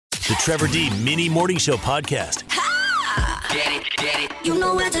The Trevor D Mini Morning Show podcast. Get it. You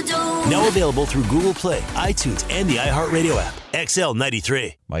know what to do. Now available through Google Play, iTunes, and the iHeartRadio app.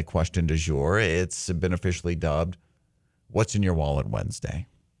 XL93. My question du jour, it's been officially dubbed, What's in Your Wallet Wednesday?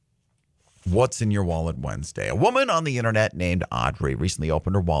 What's in your wallet Wednesday? A woman on the internet named Audrey recently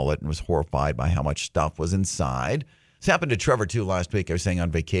opened her wallet and was horrified by how much stuff was inside. This happened to Trevor, too, last week. I was saying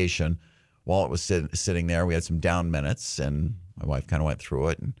on vacation, while it was sitting there, we had some down minutes, and my wife kind of went through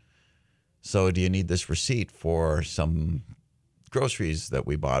it. And so do you need this receipt for some groceries that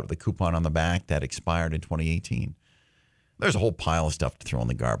we bought with a coupon on the back that expired in 2018? There's a whole pile of stuff to throw in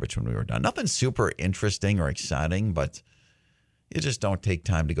the garbage when we were done. Nothing super interesting or exciting, but you just don't take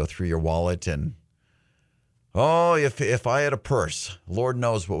time to go through your wallet. And, if I had a purse, Lord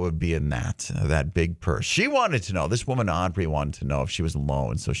knows what would be in that big purse. She wanted to know, this woman Audrey wanted to know if she was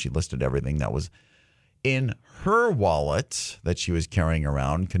alone, so she listed everything that was in her wallet that she was carrying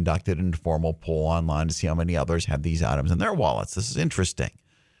around, conducted an informal poll online to see how many others had these items in their wallets. This is interesting.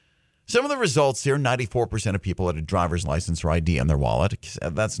 Some of the results here, 94% of people had a driver's license or ID in their wallet.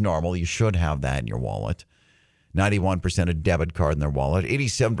 That's normal. You should have that in your wallet. 91% a debit card in their wallet.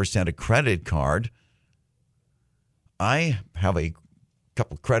 87% a credit card. I have a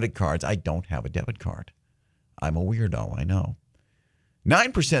couple credit cards. I don't have a debit card. I'm a weirdo, I know.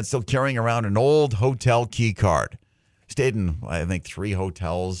 9% still carrying around an old hotel key card. Stayed in, I think, 3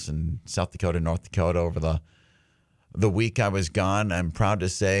 hotels in South Dakota, North Dakota over the week I was gone. I'm proud to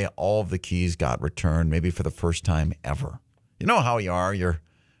say all of the keys got returned, maybe for the first time ever. You know how you are. You're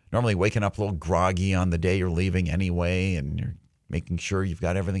normally waking up a little groggy on the day you're leaving anyway, and you're making sure you've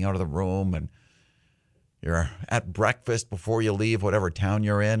got everything out of the room, and you're at breakfast before you leave whatever town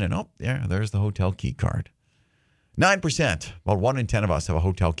you're in, and there's the hotel key card. 9%, well, 1 in 10 of us have a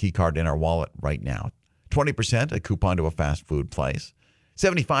hotel key card in our wallet right now. 20%, a coupon to a fast food place.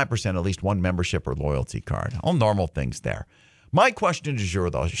 75%, at least one membership or loyalty card. All normal things there. My question du jour,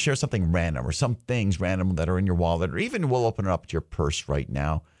 though, is share something random or some things random that are in your wallet, or even we'll open it up to your purse right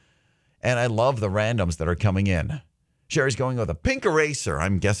now. And I love the randoms that are coming in. Sherry's going with a pink eraser.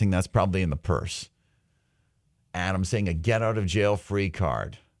 I'm guessing that's probably in the purse. Adam's saying a get-out-of-jail-free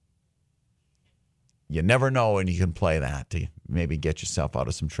card. You never know when you can play that to maybe get yourself out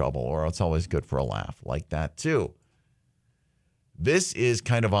of some trouble, or it's always good for a laugh like that, too. This is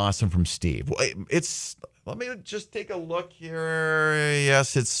kind of awesome from Steve. Let me just take a look here.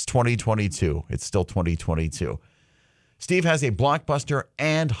 Yes, it's 2022. It's still 2022. Steve has a Blockbuster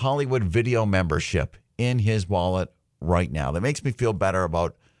and Hollywood Video membership in his wallet right now. That makes me feel better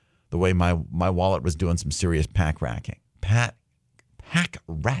about the way my wallet was doing some serious pack ratting.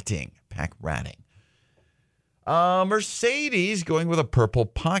 Mercedes going with a purple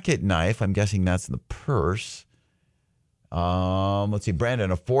pocket knife. I'm guessing that's in the purse. Let's see,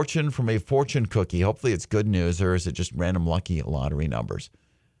 Brandon, a fortune from a fortune cookie. Hopefully it's good news, or is it just random lucky lottery numbers?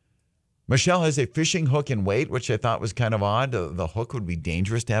 Michelle has a fishing hook and weight, which I thought was kind of odd. The hook would be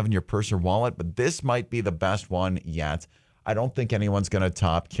dangerous to have in your purse or wallet, but this might be the best one yet. I don't think anyone's going to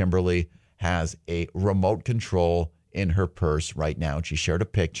top. Kimberly has a remote control in her purse right now. She shared a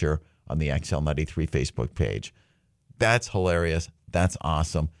picture on the XL93 Facebook page. That's hilarious. That's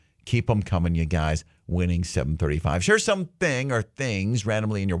awesome. Keep them coming, you guys. Winning 735. Share something or things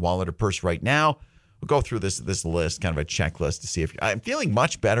randomly in your wallet or purse right now. We'll go through this list, kind of a checklist to see if I'm feeling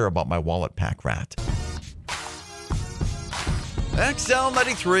much better about my wallet pack rat.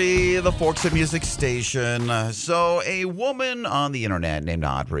 XL93, the Forks of Music station. So a woman on the internet named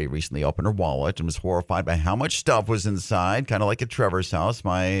Audrey recently opened her wallet and was horrified by how much stuff was inside, kind of like at Trevor's house.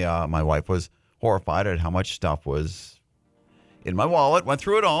 My wife was horrified at how much stuff was in my wallet, went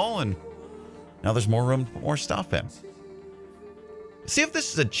through it all, and now there's more room to put more stuff in. See if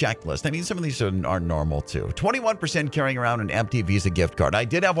this is a checklist. I mean, some of these are normal, too. 21% carrying around an empty Visa gift card. I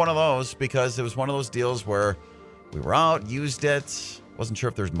did have one of those because it was one of those deals where we were out, used it, wasn't sure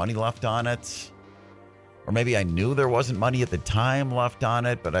if there's money left on it. Or maybe I knew there wasn't money at the time left on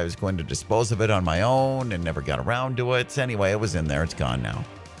it, but I was going to dispose of it on my own and never got around to it. Anyway, it was in there. It's gone now.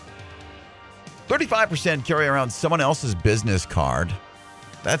 35% carry around someone else's business card.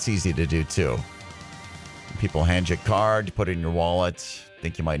 That's easy to do, too. People hand you a card, you put it in your wallet,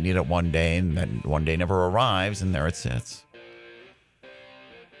 think you might need it one day, and then one day never arrives, and there it sits.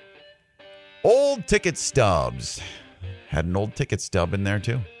 Old ticket stubs. Had an old ticket stub in there,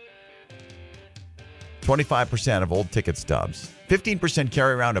 too. 25% of old ticket stubs. 15%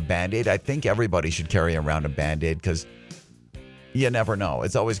 carry around a Band-Aid. I think everybody should carry around a Band-Aid because you never know.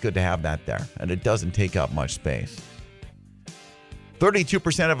 It's always good to have that there, and it doesn't take up much space.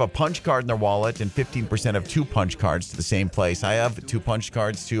 32% have a punch card in their wallet, and 15% have 2 punch cards to the same place. I have 2 punch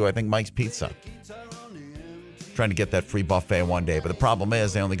cards to, I think, Mike's Pizza. Trying to get that free buffet one day, but the problem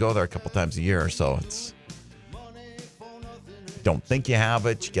is they only go there a couple times a year, so it's... Don't think you have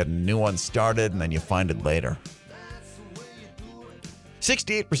it, you get a new one started, and then you find it later.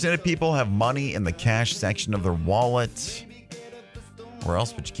 68% of people have money in the cash section of their wallet. Where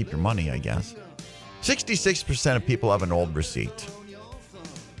else would you keep your money, I guess? 66% of people have an old receipt.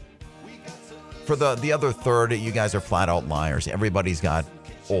 For the other third, you guys are flat out liars. Everybody's got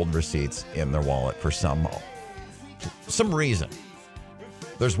old receipts in their wallet for some reason.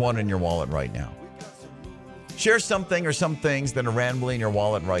 There's one in your wallet right now. Share something or some things that are randomly in your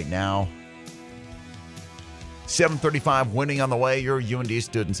wallet right now. 7:35 winning on the way. You're a UND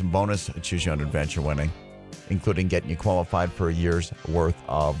student. Some bonus Choose Your Own Adventure winning, including getting you qualified for a year's worth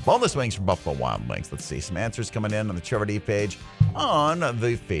of boneless wings from Buffalo Wild Wings. Let's see some answers coming in on the charity page on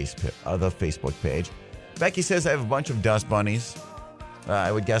the Facebook page. Becky says, I have a bunch of dust bunnies.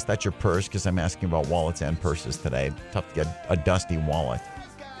 I would guess that's your purse because I'm asking about wallets and purses today. Tough to get a dusty wallet.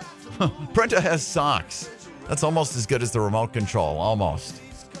 Brenda has socks. That's almost as good as the remote control. Almost.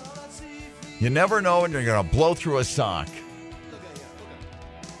 You never know when you're going to blow through a sock.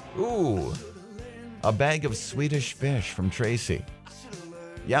 Ooh. A bag of Swedish fish from Tracy.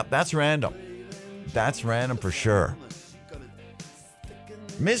 Yep, that's random. That's random for sure.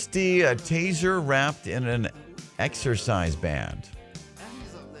 Misty, a taser wrapped in an exercise band.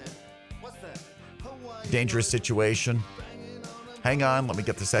 Dangerous situation. Hang on, let me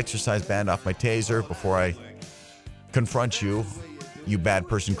get this exercise band off my taser before I confront you, you bad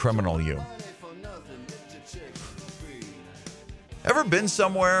person criminal, you. Ever been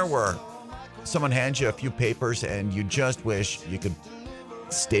somewhere where someone hands you a few papers and you just wish you could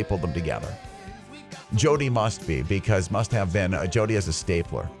staple them together? Jody must be, because must have been. Jody has a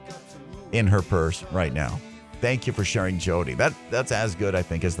stapler in her purse right now. Thank you for sharing, Jody. That's as good, I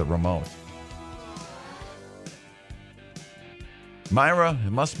think, as the remote. Myra,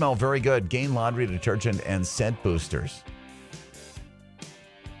 it must smell very good. Gain laundry detergent and scent boosters.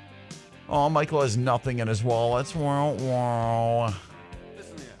 Oh, Michael has nothing in his wallet. Wow.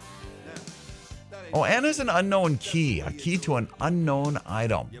 Oh, Anna's an unknown key. A key to an unknown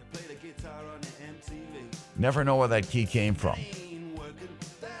item. Never know where that key came from.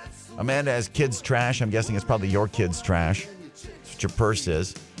 Amanda has kids' trash. I'm guessing it's probably your kids' trash. That's what your purse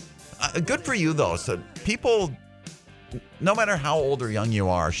is. Good for you, though. So people, no matter how old or young you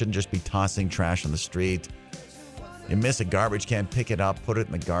are, shouldn't just be tossing trash on the street. You miss a garbage can, pick it up, put it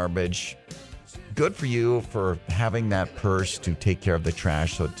in the garbage. Good for you for having that purse to take care of the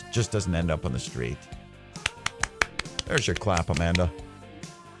trash so it just doesn't end up on the street. There's your clap, Amanda.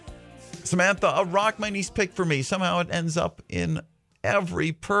 Samantha, a rock my niece picked for me. Somehow it ends up in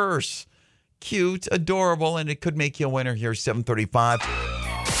every purse. Cute, adorable, and it could make you a winner here, 7:35.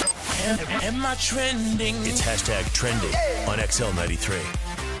 Am I trending? It's hashtag trending on XL93.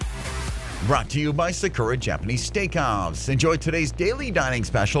 Brought to you by Sakura Japanese Steakhouse. Enjoy today's daily dining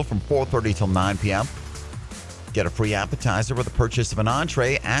special from 4:30 till 9 p.m. Get a free appetizer with the purchase of an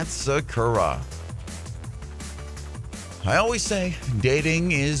entree at Sakura. I always say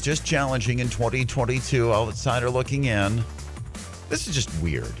dating is just challenging in 2022, outsider looking in. This is just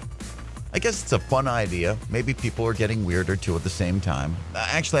weird. I guess it's a fun idea. Maybe people are getting weirder too at the same time.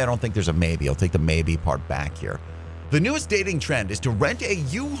 Actually, I don't think there's a maybe. I'll take the maybe part back here. The newest dating trend is to rent a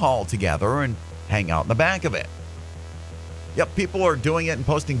U-Haul together and hang out in the back of it. Yep, people are doing it and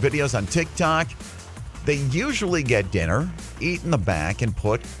posting videos on TikTok. They usually get dinner, eat in the back, and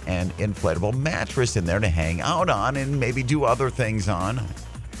put an inflatable mattress in there to hang out on and maybe do other things on.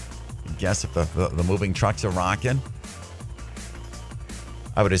 I guess if the moving trucks are rocking.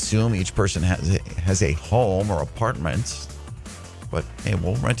 I would assume each person has a home or apartment. But hey,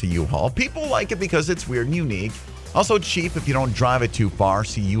 we'll rent a U-Haul. People like it because it's weird and unique. Also cheap if you don't drive it too far.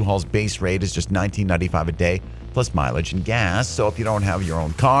 See, U-Haul's base rate is just $19.95 a day, plus mileage and gas. So if you don't have your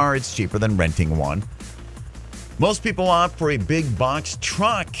own car, it's cheaper than renting one. Most people opt for a big box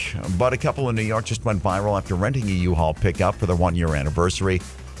truck, but a couple in New York just went viral after renting a U-Haul pickup for their 1-year anniversary.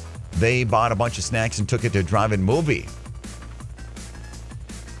 They bought a bunch of snacks and took it to a drive-in movie.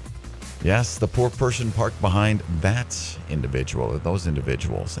 Yes, the poor person parked behind those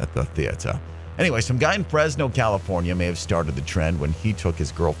individuals at the theater. Anyway, some guy in Fresno, California may have started the trend when he took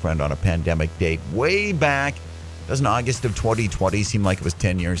his girlfriend on a pandemic date way back. Doesn't August of 2020 seem like it was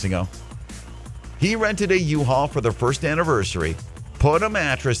 10 years ago? He rented a U-Haul for their first anniversary, put a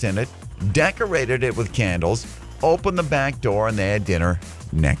mattress in it, decorated it with candles, opened the back door, and they had dinner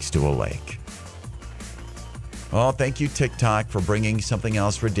next to a lake. Oh, thank you, TikTok, for bringing something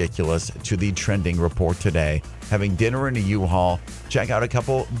else ridiculous to the trending report today. Having dinner in a U-Haul. Check out a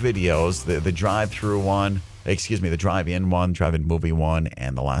couple videos. The drive-through one, the drive-in one, drive-in movie one,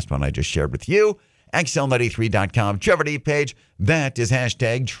 and the last one I just shared with you. XL93.com, Trevor D page. That is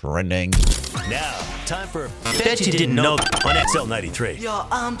hashtag trending. Now, time for Bet You Didn't Know on XL93. You're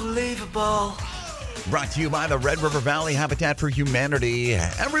unbelievable. Brought to you by the Red River Valley Habitat for Humanity.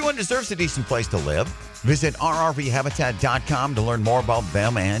 Everyone deserves a decent place to live. Visit rrvhabitat.com to learn more about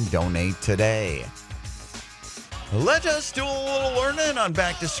them and donate today. Let us do a little learning on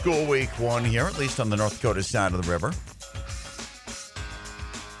Back to School Week 1 here, at least on the North Dakota side of the river.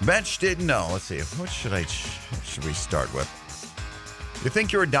 Betch didn't know. Let's see. What should we start with? You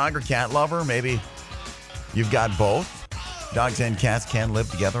think you're a dog or cat lover? Maybe you've got both. Dogs and cats can live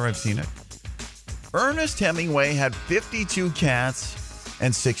together. I've seen it. Ernest Hemingway had 52 cats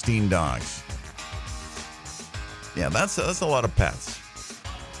and 16 dogs. Yeah, that's a lot of pets.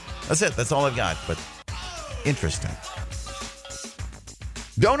 That's it. That's all I've got. But interesting.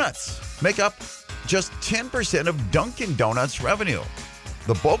 Donuts make up just 10% of Dunkin' Donuts revenue.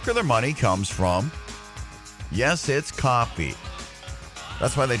 The bulk of their money comes from, yes, it's coffee.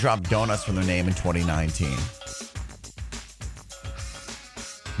 That's why they dropped donuts from their name in 2019.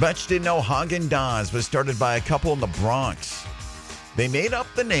 Betch didn't know Haagen-Dazs was started by a couple in the Bronx. They made up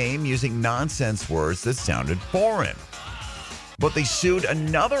the name using nonsense words that sounded foreign. But they sued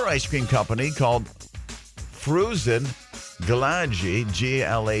another ice cream company called Frozen Glade, Gladge, in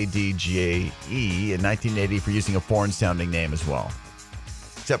 1980 for using a foreign-sounding name as well.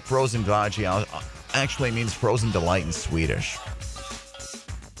 Except Frozen Glade actually means frozen delight in Swedish.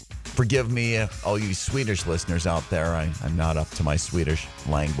 Forgive me, all you Swedish listeners out there. I'm not up to my Swedish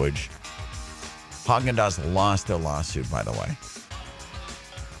language. Haagen-Dazs lost their lawsuit, by the way.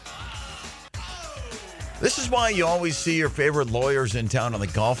 This is why you always see your favorite lawyers in town on the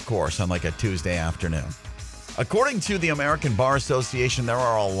golf course on like a Tuesday afternoon. According to the American Bar Association, there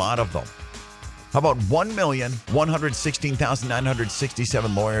are a lot of them. How about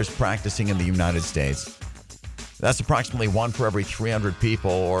 1,116,967 lawyers practicing in the United States? That's approximately one for every 300 people,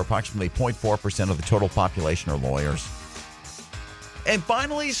 or approximately 0.4% of the total population are lawyers. And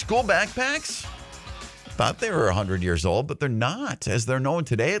finally, school backpacks. Thought they were 100 years old, but they're not. As they're known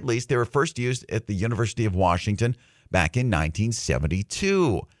today, at least, they were first used at the University of Washington back in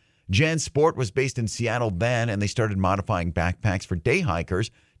 1972. JanSport was based in Seattle then, and they started modifying backpacks for day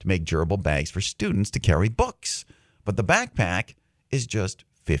hikers to make durable bags for students to carry books. But the backpack is just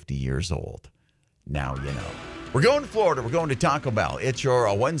 50 years old. Now you know. We're going to Florida. We're going to Taco Bell. It's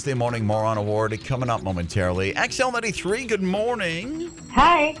your Wednesday Morning Moron Award coming up momentarily. XL93, good morning.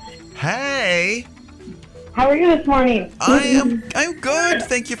 Hi. Hey. How are you this morning? I'm good.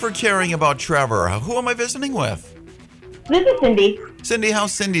 Thank you for caring about Trevor. Who am I visiting with? This is Cindy. Cindy,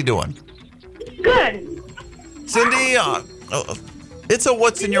 how's Cindy doing? Good. Cindy, it's a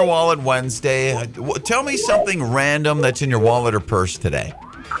What's in Your Wallet Wednesday. Tell me something random that's in your wallet or purse today.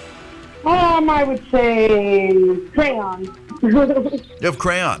 I would say crayons. You have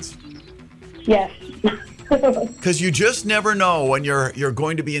crayons? Yes. Because you just never know when you're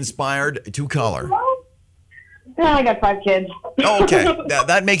going to be inspired to color. I got 5 kids. Oh, okay.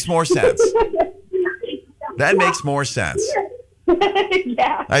 That makes more sense. That makes more sense.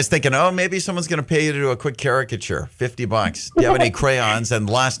 Yeah. I was thinking, maybe someone's going to pay you to do a quick caricature, $50. Do you have any crayons? And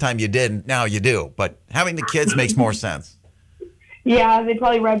last time you didn't, now you do. But having the kids makes more sense. Yeah, they'd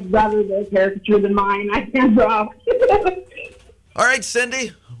probably rather the caricature than mine. I can't draw. All right,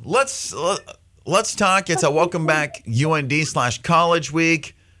 Cindy, let's talk. It's a welcome back UND/college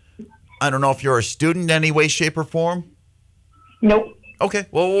week. I don't know if you're a student in any way, shape, or form. Nope. Okay,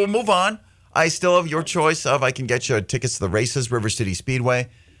 well, we'll move on. I still have your choice of I can get you tickets to the races, River City Speedway.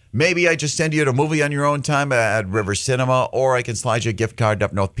 Maybe I just send you to a movie on your own time at River Cinema, or I can slide you a gift card to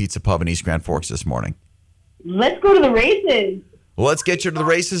Up North Pizza Pub in East Grand Forks this morning. Let's go to the races. Well, let's get you to the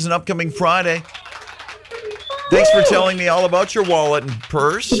races an upcoming Friday. Thanks for telling me all about your wallet and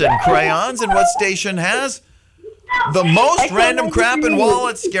purse and crayons and what station has the most random crap in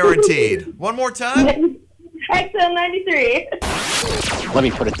wallets guaranteed. One more time. XL93. Let me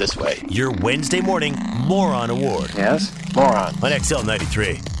put it this way. Your Wednesday morning Moron Award. Yes? Moron. On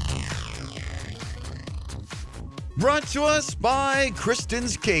XL93. Brought to us by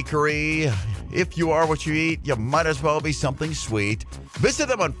Kristen's Cakery. If you are what you eat, you might as well be something sweet. Visit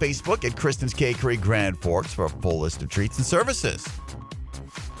them on Facebook at Kristen's Cakery Grand Forks for a full list of treats and services.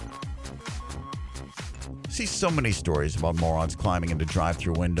 See so many stories about morons climbing into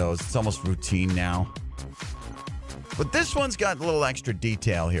drive-thru windows. It's almost routine now. But this one's got a little extra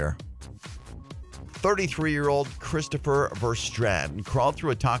detail here. 33-year-old Christopher Verstraeten crawled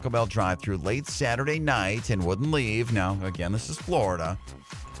through a Taco Bell drive-thru late Saturday night and wouldn't leave. Now, again, this is Florida.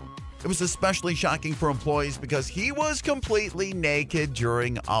 It was especially shocking for employees because he was completely naked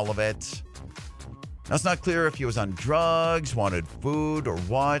during all of it. Now, it's not clear if he was on drugs, wanted food, or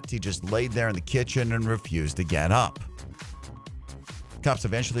what. He just laid there in the kitchen and refused to get up. Cops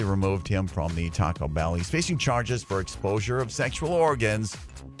eventually removed him from the Taco Bell. He's facing charges for exposure of sexual organs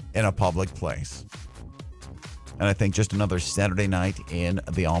in a public place. And I think just another Saturday night in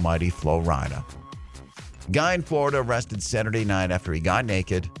the almighty Florida. Guy in Florida arrested Saturday night after he got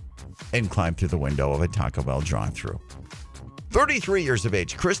naked and climbed through the window of a Taco Bell drive-thru. 33 years of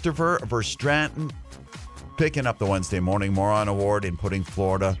age, Christopher Verstraeten picking up the Wednesday Morning Moron Award and putting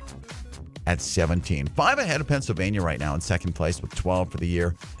Florida at 17. 5 ahead of Pennsylvania right now in second place with 12 for the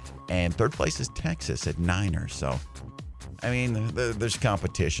year. And third place is Texas at 9 or so. I mean, there's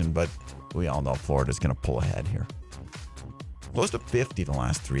competition, but we all know Florida's going to pull ahead here. Close to 50 the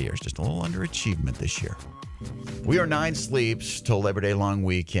last 3 years. Just a little underachievement this year. We are 9 sleeps till Labor Day long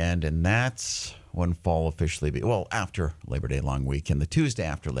weekend, and that's when fall officially after Labor Day long weekend. The Tuesday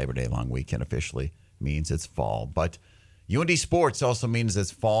after Labor Day long weekend officially means it's fall. But UND sports also means it's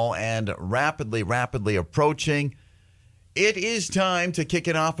fall and rapidly approaching. It is time to kick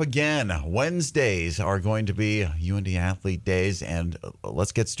it off again. Wednesdays are going to be UND Athlete Days, and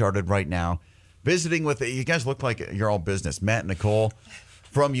let's get started right now. Visiting with you guys look like you're all business. Matt and Nicole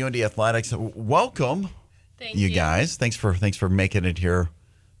from UND Athletics. Welcome, Thank you guys. Thanks for making it here.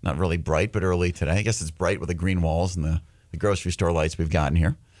 Not really bright, but early today. I guess it's bright with the green walls and the grocery store lights we've gotten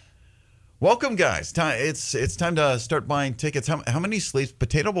here. Welcome, guys. It's time to start buying tickets. How many sleeps?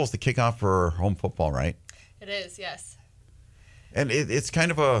 Potato Bowl's the kickoff for home football, right? It is, yes. And it's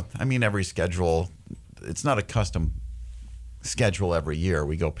kind of every schedule, it's not a custom schedule every year.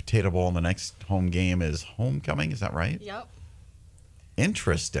 We go Potato Bowl, and the next home game is homecoming. Is that right? Yep.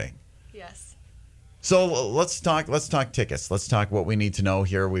 Interesting. Yes. So let's talk tickets. Let's talk what we need to know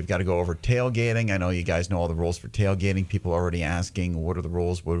here. We've got to go over tailgating. I know you guys know all the rules for tailgating. People are already asking, what are the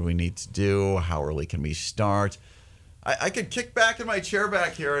rules? What do we need to do? How early can we start? I could kick back in my chair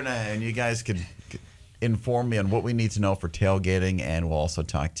back here, and you guys could inform me on what we need to know for tailgating, and we'll also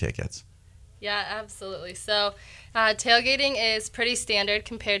talk tickets. Yeah, absolutely. So tailgating is pretty standard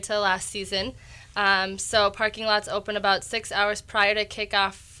compared to last season. So parking lots open about 6 hours prior to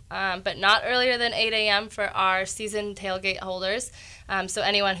kickoff, but not earlier than 8 a.m. for our season tailgate holders. So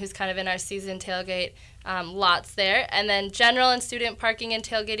anyone who's kind of in our season tailgate lots there. And then general and student parking and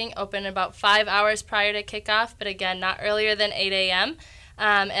tailgating open about 5 hours prior to kickoff, but again, not earlier than 8 a.m.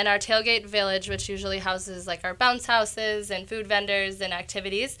 And our tailgate village, which usually houses like our bounce houses and food vendors and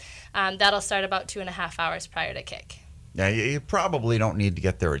activities, that'll start about 2.5 hours prior to kick. Yeah, you probably don't need to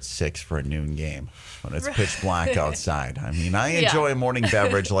get there at 6 for a noon game when it's pitch black outside. I mean, I enjoy a morning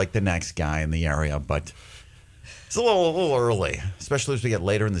beverage like the next guy in the area, but it's a little early, especially as we get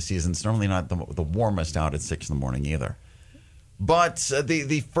later in the season. It's normally not the warmest out at 6 in the morning either. But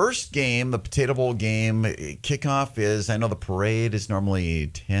the first game, the Potato Bowl game, kickoff is, I know the parade is normally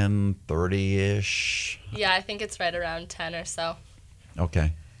 10:30-ish. Yeah, I think it's right around 10 or so.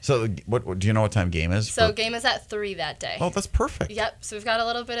 Okay. So what do you know what time game is? So game is at 3 that day. Oh, that's perfect. Yep. So we've got a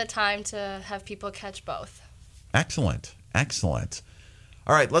little bit of time to have people catch both. Excellent.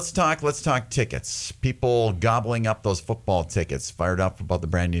 All right, let's talk tickets. People gobbling up those football tickets, fired up about the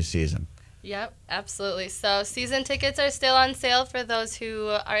brand new season. Yep, absolutely. So season tickets are still on sale for those who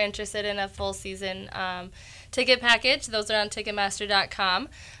are interested in a full season ticket package. Those are on Ticketmaster.com.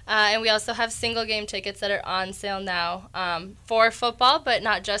 And we also have single game tickets that are on sale now for football, but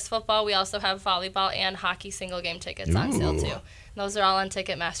not just football. We also have volleyball and hockey single game tickets on sale too. Those are all on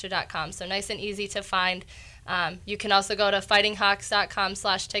Ticketmaster.com. So nice and easy to find. You can also go to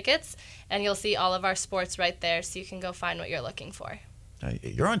fightinghawks.com/tickets, and you'll see all of our sports right there, so you can go find what you're looking for.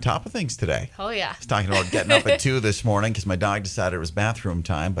 You're on top of things today. Oh, yeah. I was talking about getting up at 2 this morning because my dog decided it was bathroom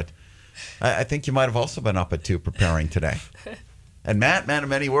time, but I think you might have also been up at 2 preparing today. And Matt, man of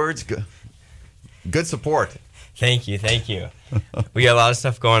many words, good support. Thank you. We got a lot of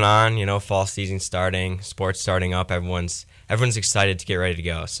stuff going on, fall season starting, sports starting up. Everyone's excited to get ready to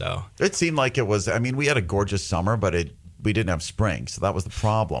go. So it seemed like it was, we had a gorgeous summer, but we didn't have spring, so that was the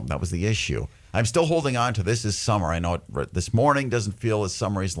problem. That was the issue. I'm still holding on to this is summer. I know this morning doesn't feel as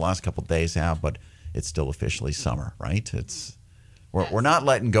summery as the last couple of days have, but it's still officially summer, right? We're not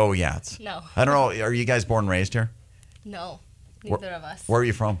letting go yet. No. I don't know. Are you guys born and raised here? No, neither of us. Where are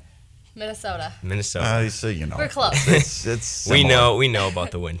you from? Minnesota. So you know. We're close. It's similar. We know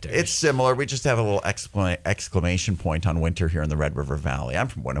about the winter. It's similar. We just have a little exclamation point on winter here in the Red River Valley. I'm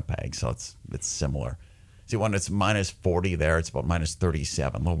from Winnipeg, so it's similar. See, when it's minus 40 there, it's about minus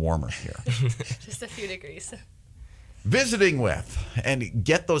 37, a little warmer here. Just a few degrees. Visiting with, and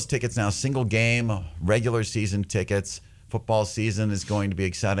get those tickets now, single game, regular season tickets. Football season is going to be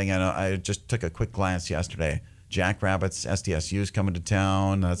exciting. I just took a quick glance yesterday. Jackrabbits, SDSU's coming to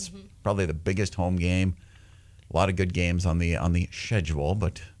town. That's probably the biggest home game. A lot of good games on the schedule,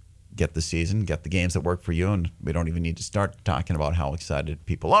 but get the season, get the games that work for you, and we don't even need to start talking about how excited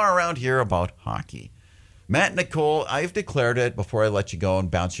people are around here about hockey. Matt, Nicole, I've declared it before I let you go and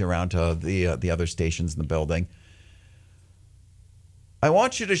bounce you around to the other stations in the building. I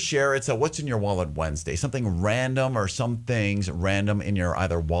want you to share it's a What's in Your Wallet Wednesday, something random or some things random in your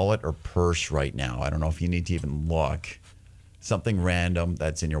either wallet or purse right now. I don't know if you need to even look. Something random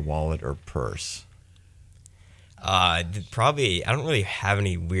that's in your wallet or purse. Probably, I don't really have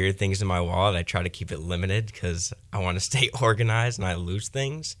any weird things in my wallet. I try to keep it limited because I want to stay organized and I lose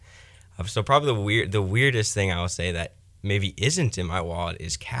things. So probably the weirdest thing I will say that maybe isn't in my wallet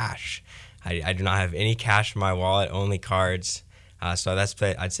is cash. I do not have any cash in my wallet, only cards. So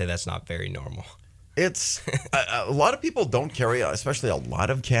I'd say that's not very normal. It's a lot of people don't carry, especially a lot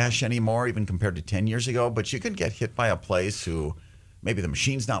of cash anymore, even compared to 10 years ago. But you can get hit by a place who maybe the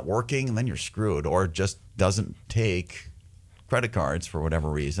machine's not working and then you're screwed, or just doesn't take credit cards for whatever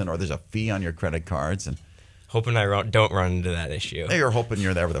reason, or there's a fee on your credit cards. And hoping I don't run into that issue. You're hoping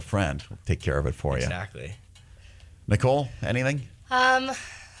you're there with a friend. Take care of it for you. Exactly. Nicole, anything?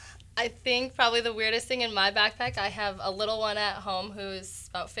 I think probably the weirdest thing in my backpack, I have a little one at home who's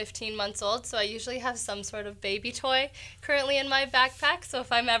about 15 months old, so I usually have some sort of baby toy currently in my backpack. So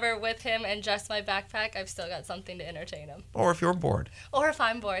if I'm ever with him and just my backpack, I've still got something to entertain him. Or if you're bored. Or if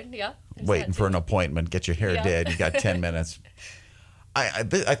I'm bored, yeah. Waiting for an appointment, get your hair did, you got 10 minutes. I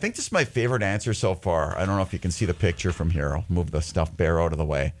think this is my favorite answer so far. I don't know if you can see the picture from here. I'll move the stuffed bear out of the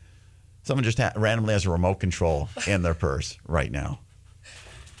way. Someone just randomly has a remote control in their purse right now.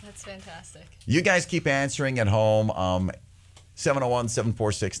 That's fantastic. You guys keep answering at home.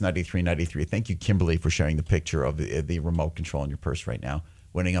 701-746-9393. Thank you, Kimberly, for sharing the picture of the remote control in your purse right now.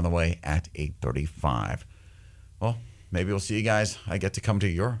 Winning on the way at 8:35. Well, maybe we'll see you guys. I get to come to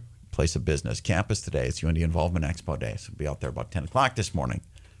your place of business. Campus today. It's UND Involvement Expo Day. So we'll be out there about 10 o'clock this morning.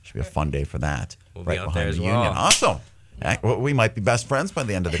 Should be a fun day for that. We'll right be out behind there as the well. Union. Awesome. We might be best friends by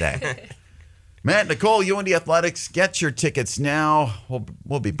the end of the day. Matt, Nicole, UND Athletics, get your tickets now.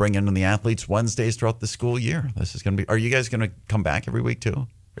 We'll be bringing in the athletes Wednesdays throughout the school year. This is going to be. Are you guys going to come back every week too?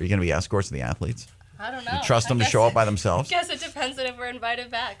 Are you going to be escorts of the athletes? I don't know. You trust them to show up by themselves? I guess it depends on if we're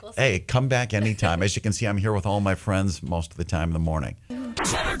invited back. We'll see. Hey, come back anytime. As you can see, I'm here with all my friends most of the time in the morning.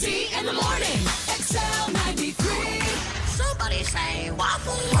 Trevor D in the morning. XL 93. Somebody say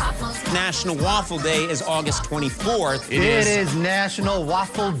waffles. Waffles. National Waffle Day is August 24th. It is National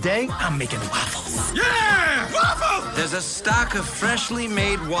Waffle Day. I'm making waffles. Yeah! Waffles! There's a stack of freshly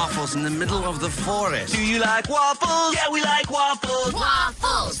made waffles in the middle of the forest. Do you like waffles? Yeah, we like waffles.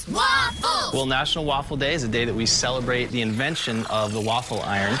 Waffles. Waffles. Well, National Waffle Day is a day that we celebrate the invention of the waffle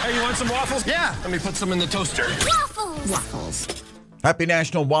iron. Hey, you want some waffles? Yeah. Let me put some in the toaster. Waffles. Waffles. Happy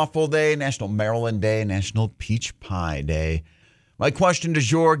National Waffle Day, National Maryland Day, National Peach Pie Day. My question du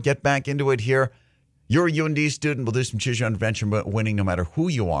jour, get back into it here. You're a UND student. We'll do some Choose Your Own Adventure winning no matter who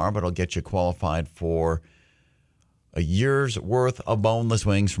you are, but I'll get you qualified for a year's worth of boneless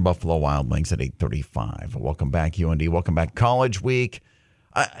wings from Buffalo Wild Wings at 8:35. Welcome back, UND. Welcome back, College Week.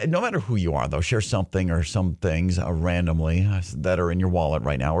 No matter who you are, though, share something or some things randomly that are in your wallet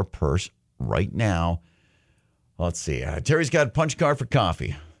right now or purse right now. Let's see. Terry's got a punch card for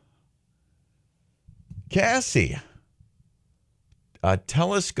coffee. Cassie, a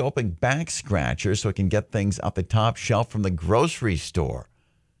telescoping back scratcher so it can get things off the top shelf from the grocery store.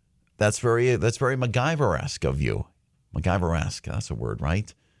 That's very MacGyver-esque of you. MacGyver-esque, that's a word,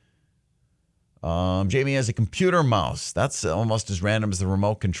 right? Jamie has a computer mouse. That's almost as random as the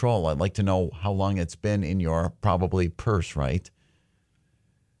remote control. I'd like to know how long it's been in your probably purse, right?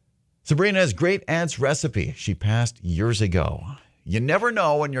 Sabrina has great aunt's recipe she passed years ago. You never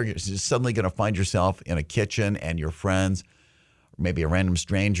know when you're suddenly going to find yourself in a kitchen and your friends, or maybe a random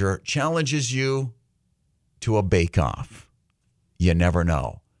stranger, challenges you to a bake-off. You never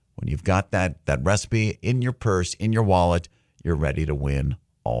know. When you've got that recipe in your purse, in your wallet, you're ready to win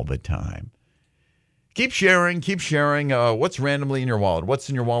all the time. Keep sharing. What's randomly in your wallet? What's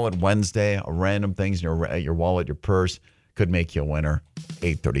in your wallet Wednesday? Random things in your wallet, your purse could make you a winner.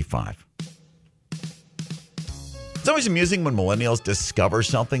 8:35. It's always amusing when millennials discover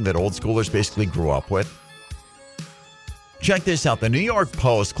something that old schoolers basically grew up with. Check this out. The New York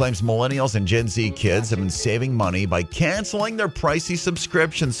Post claims millennials and Gen Z kids have been saving money by canceling their pricey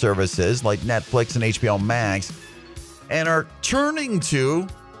subscription services like Netflix and HBO Max and are turning to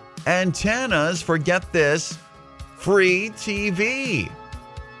antennas for, get this, free TV.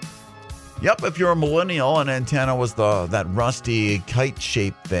 Yep, if you're a millennial, an antenna was that rusty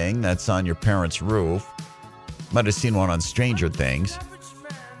kite-shaped thing that's on your parents' roof. Might have seen one on Stranger Things.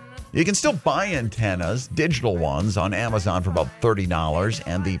 You can still buy antennas, digital ones, on Amazon for about $30,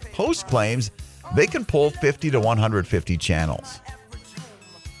 and the Post claims they can pull 50 to 150 channels.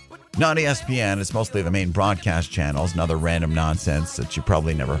 Not ESPN, it's mostly the main broadcast channels and other random nonsense that you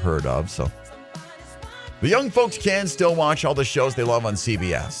probably never heard of, so the young folks can still watch all the shows they love on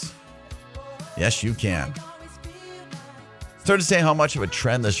CBS. Yes, you can. It's hard to say how much of a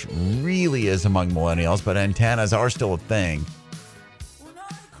trend this really is among millennials, but antennas are still a thing.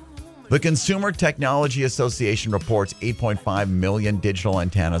 The Consumer Technology Association reports 8.5 million digital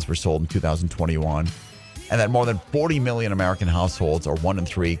antennas were sold in 2021, and that more than 40 million American households, or 1 in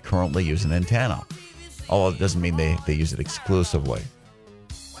 3, currently use an antenna. Although it doesn't mean they use it exclusively.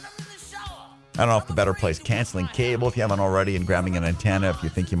 I don't know if the better place, canceling cable if you haven't already and grabbing an antenna if you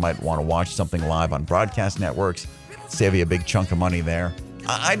think you might want to watch something live on broadcast networks. Save you a big chunk of money there.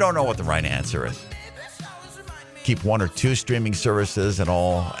 I don't know what the right answer is. Keep 1 or 2 streaming services at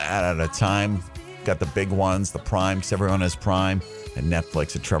a time. Got the big ones, the Prime, because everyone has Prime, and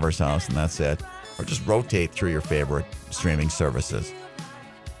Netflix at Trevor's house, and that's it. Or just rotate through your favorite streaming services.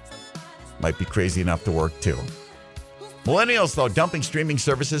 Might be crazy enough to work too. Millennials, though, dumping streaming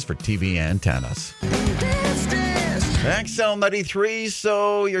services for TV antennas. XL 93,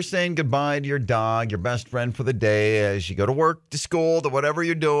 so you're saying goodbye to your dog, your best friend for the day, as you go to work, to school, to whatever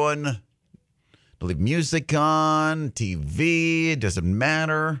you're doing. To leave music on, TV, it doesn't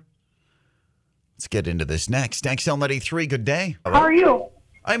matter. Let's get into this next. XL 93, good day. How are you?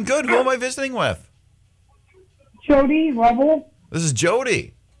 I'm good. Who am I visiting with? Jody, Rebel. This is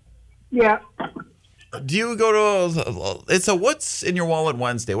Jody. Yeah. Do you go to, it's a What's in Your Wallet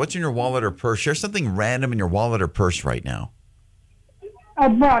Wednesday. What's in your wallet or purse? Share something random in your wallet or purse right now. A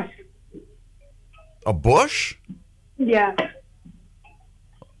brush. A bush? Yeah.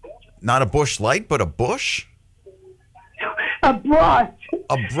 Not a Bush Light, but a bush? A brush.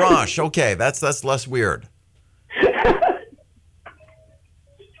 A brush. Okay, that's less weird.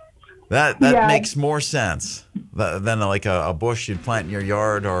 That makes more sense than like a bush you'd plant in your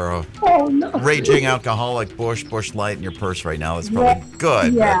yard or a raging alcoholic bush light in your purse right now. That's probably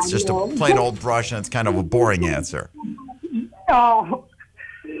good. Yeah, That's just a plain old brush, and it's kind of a boring answer. Oh.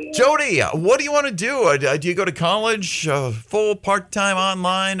 Jody, what do you want to do? Do you go to college, full, part-time,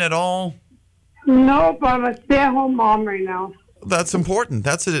 online at all? Nope, I'm a stay-at-home mom right now. That's important.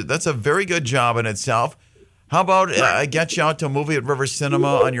 That's a very good job in itself. How about I get you out to a movie at River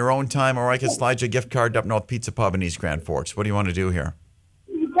Cinema on your own time, or I can slide you a gift card to Up North Pizza Pub in East Grand Forks. What do you want to do here?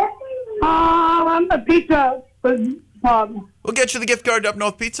 A pizza pub. We'll get you the gift card to Up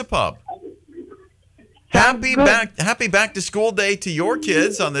North Pizza Pub. Happy back to school day to your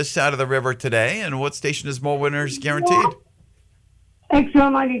kids on this side of the river today. And what station is more winners guaranteed? XL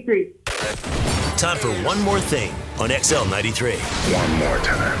 93. Time for one more thing on XL 93. One more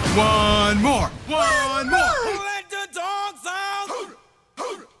time. One more. One more. Let the dogs out.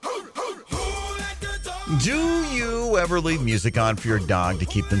 Do you ever leave music on for your dog to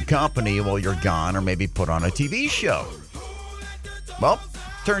keep them company while you're gone, or maybe put on a TV show? Well,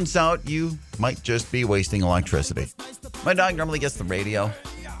 turns out you might just be wasting electricity. My dog normally gets the radio,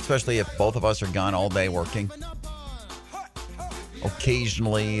 especially if both of us are gone all day working.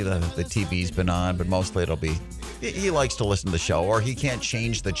 Occasionally, the TV's been on, but mostly he likes to listen to the show, or he can't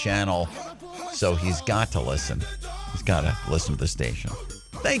change the channel, so he's got to listen. He's got to listen to the station.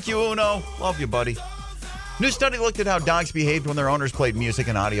 Thank you, Uno. Love you, buddy. New study looked at how dogs behaved when their owners played music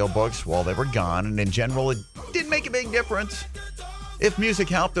and audiobooks while they were gone, and in general, it didn't make a big difference. If music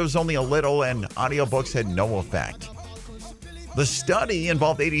helped, there was only a little, and audiobooks had no effect. The study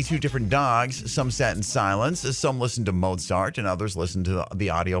involved 82 different dogs. Some sat in silence, some listened to Mozart, and others listened to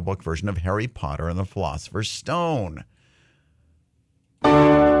the audiobook version of Harry Potter and the Philosopher's Stone.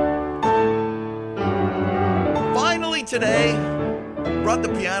 Finally today, brought the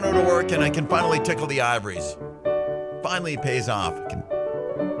piano to work, and I can finally tickle the ivories. Finally it pays off. I can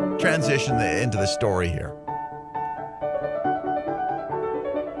transition into the story here.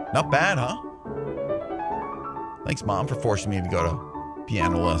 Not bad, huh? Thanks, Mom, for forcing me to go to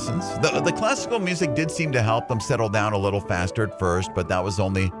piano lessons. The classical music did seem to help them settle down a little faster at first, but that was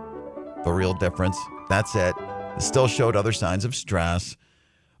only the real difference. That's it. still showed other signs of stress.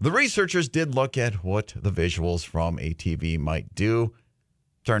 The researchers did look at what the visuals from ATV might do.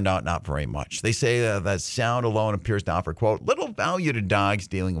 Turned out not very much. They say that sound alone appears to offer, quote, little value to dogs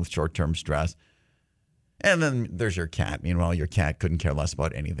dealing with short-term stress. And then there's your cat. Meanwhile, your cat couldn't care less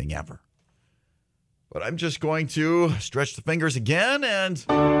about anything ever. But I'm just going to stretch the fingers again and...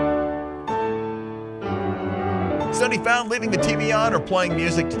 Study found leaving the TV on or playing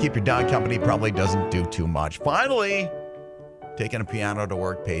music to keep your dog company probably doesn't do too much. Finally, taking a piano to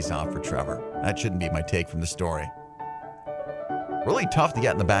work pays off for Trevor. That shouldn't be my take from the story. Really tough to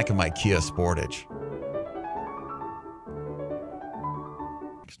get in the back of my Kia Sportage.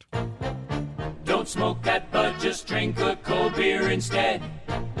 Don't smoke that bud, just drink a cold beer instead.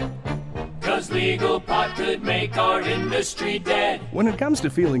 'Cause legal pot could make our industry dead. When it comes to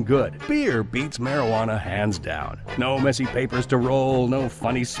feeling good, beer beats marijuana hands down. No messy papers to roll, no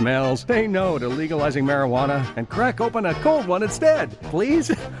funny smells. Say no to legalizing marijuana and crack open a cold one instead.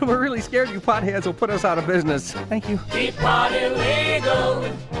 Please? We're really scared you potheads will put us out of business. Thank you. Keep pot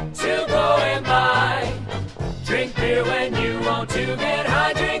illegal till go and buy. Drink beer when you want to get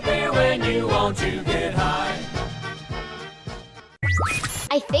high. Drink beer when you want to get high.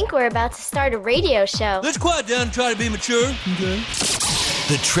 I think we're about to start a radio show. Let's quiet down and try to be mature. Okay.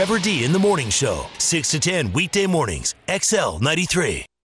 The Trevor D in the Morning Show, 6 to 10 weekday mornings, XL 93.